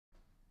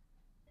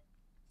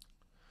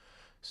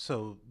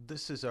So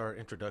this is our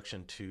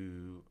introduction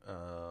to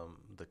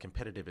the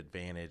competitive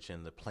advantage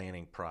and the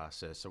planning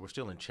process. So we're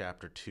still in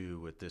chapter 2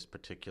 with this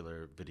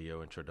particular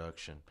video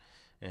introduction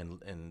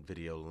and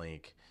video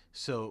link.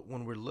 So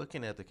when we're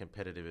looking at the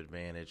competitive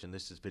advantage, and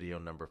this is video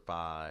number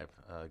 5,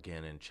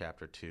 again in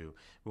chapter 2,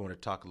 we want to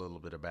talk a little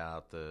bit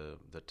about the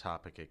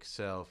topic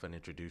itself and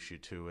introduce you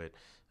to it,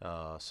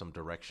 some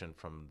direction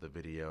from the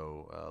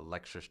video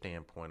lecture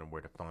standpoint and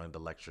where to find the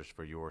lectures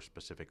for your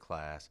specific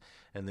class,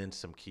 and then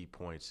some key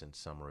points and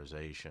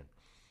summarization.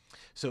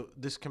 So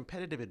this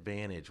competitive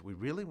advantage, we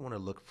really want to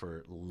look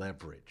for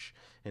leverage.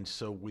 And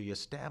so we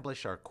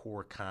establish our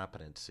core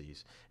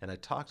competencies. And I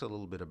talked a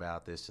little bit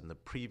about this in the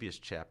previous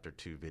chapter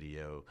 2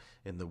 video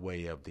in the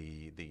way of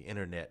the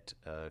internet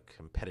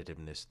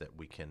competitiveness that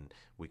we can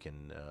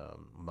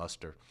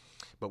muster.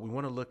 But we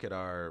want to look at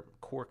our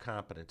core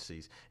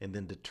competencies and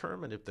then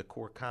determine if the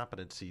core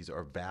competencies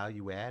are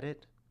value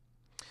added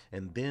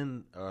and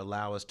then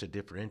allow us to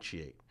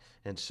differentiate.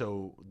 And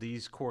so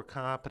these core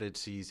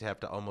competencies have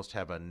to almost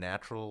have a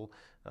natural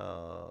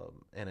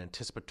and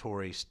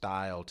anticipatory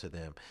style to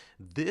them.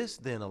 This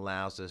then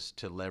allows us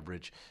to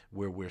leverage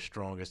where we're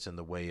strongest in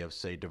the way of,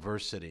 say,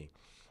 diversity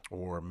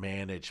or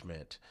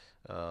management,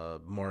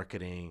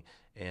 marketing,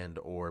 and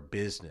or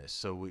business.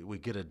 So we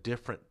get a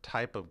different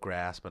type of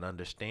grasp and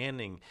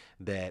understanding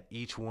that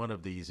each one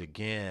of these,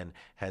 again,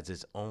 has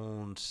its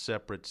own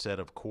separate set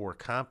of core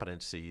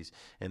competencies,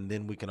 and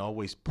then we can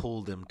always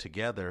pull them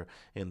together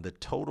in the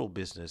total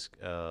business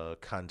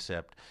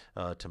concept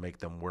to make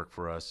them work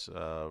for us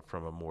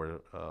from a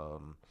more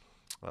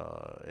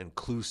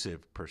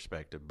inclusive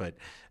perspective. But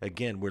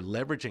again, we're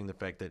leveraging the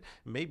fact that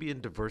maybe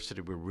in diversity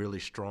we're really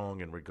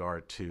strong in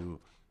regard to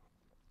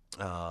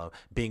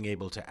being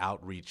able to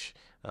outreach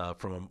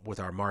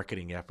with our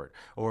marketing effort,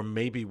 or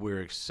maybe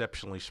we're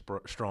exceptionally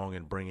strong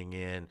in bringing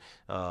in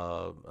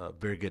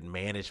very good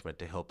management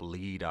to help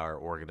lead our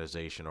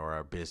organization or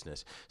our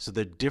business. So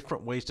there are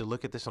different ways to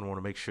look at this, and I want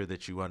to make sure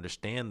that you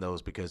understand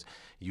those, because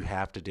you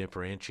have to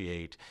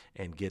differentiate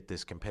and get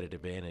this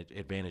competitive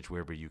advantage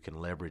wherever you can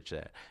leverage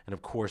that. And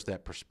of course,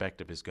 that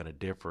perspective is going to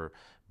differ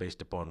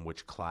based upon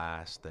which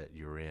class that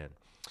you're in.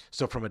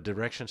 So from a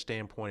direction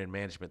standpoint, in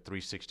Management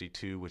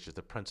 362, which is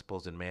the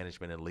Principles in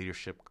Management and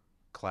Leadership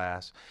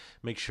class,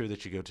 make sure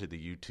that you go to the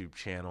YouTube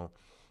channel,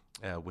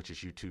 which is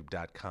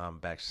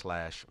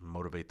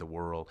youtube.com/motivate the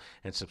world,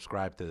 and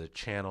subscribe to the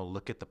channel.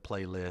 Look at the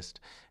playlist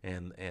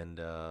and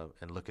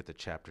look at the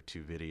chapter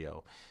 2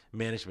 video.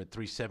 Management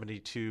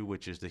 372,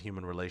 which is the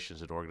Human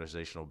Relations and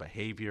Organizational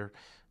Behavior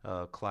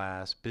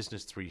class.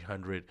 Business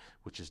 300,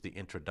 which is the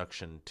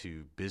Introduction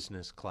to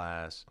Business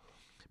class.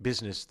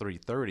 Business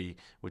 330,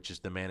 which is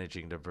the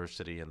Managing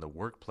Diversity in the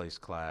Workplace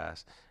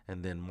class,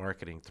 and then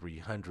Marketing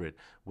 300,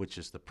 which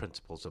is the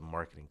Principles of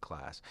Marketing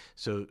class.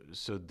 So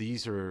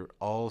these are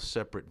all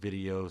separate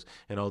videos,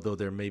 and although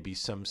there may be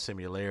some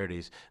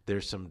similarities,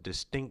 there's some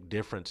distinct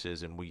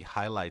differences, and we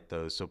highlight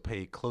those. So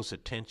pay close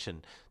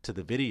attention to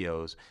the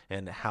videos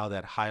and how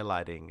that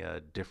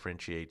highlighting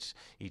differentiates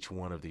each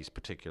one of these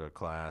particular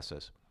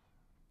classes.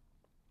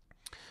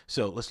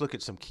 So let's look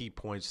at some key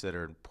points that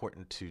are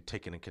important to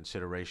take into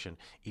consideration.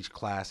 Each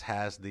class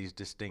has these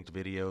distinct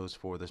videos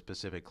for the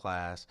specific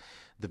class.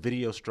 The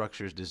video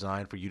structure is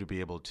designed for you to be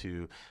able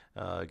to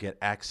get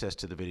access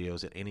to the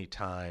videos at any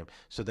time,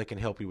 so they can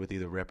help you with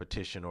either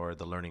repetition or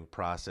the learning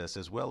process,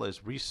 as well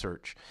as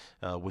research,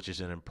 which is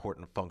an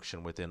important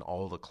function within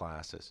all the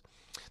classes.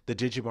 The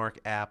Digimark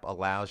app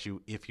allows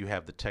you, if you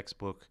have the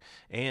textbook,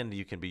 and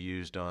you can be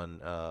used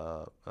on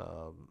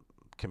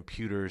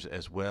computers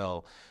as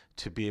well,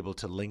 to be able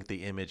to link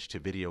the image to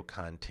video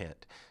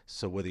content.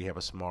 So whether you have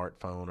a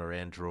smartphone or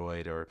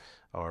Android or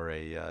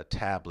a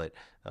tablet,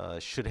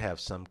 should have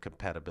some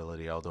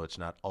compatibility, although it's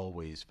not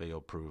always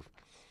fail-proof.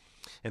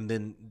 And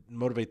then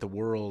Motivate the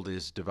World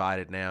is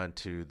divided now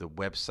into the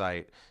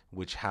website,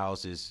 which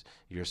houses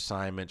your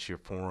assignments, your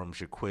forums,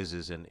 your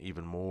quizzes, and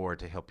even more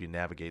to help you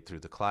navigate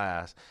through the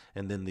class.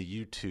 And then the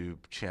YouTube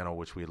channel,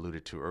 which we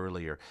alluded to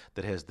earlier,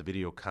 that has the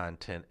video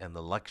content and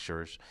the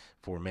lectures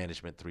for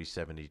Management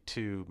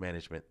 372,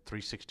 Management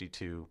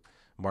 362,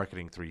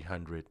 Marketing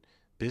 300,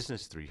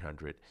 Business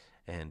 300,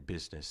 and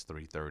Business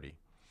 330.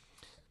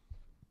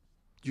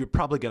 You're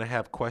probably going to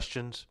have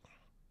questions.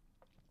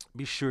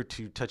 Be sure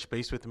to touch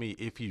base with me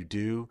if you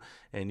do,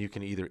 and you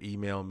can either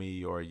email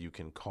me or you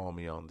can call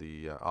me on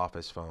the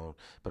office phone.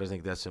 But I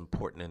think that's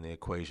important in the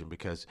equation,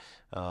 because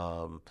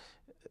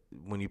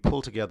when you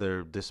pull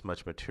together this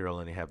much material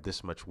and you have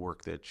this much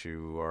work that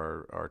you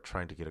are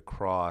trying to get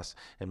across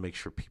and make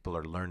sure people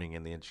are learning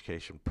in the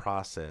education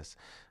process,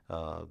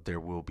 there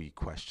will be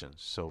questions.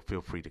 So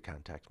feel free to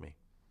contact me.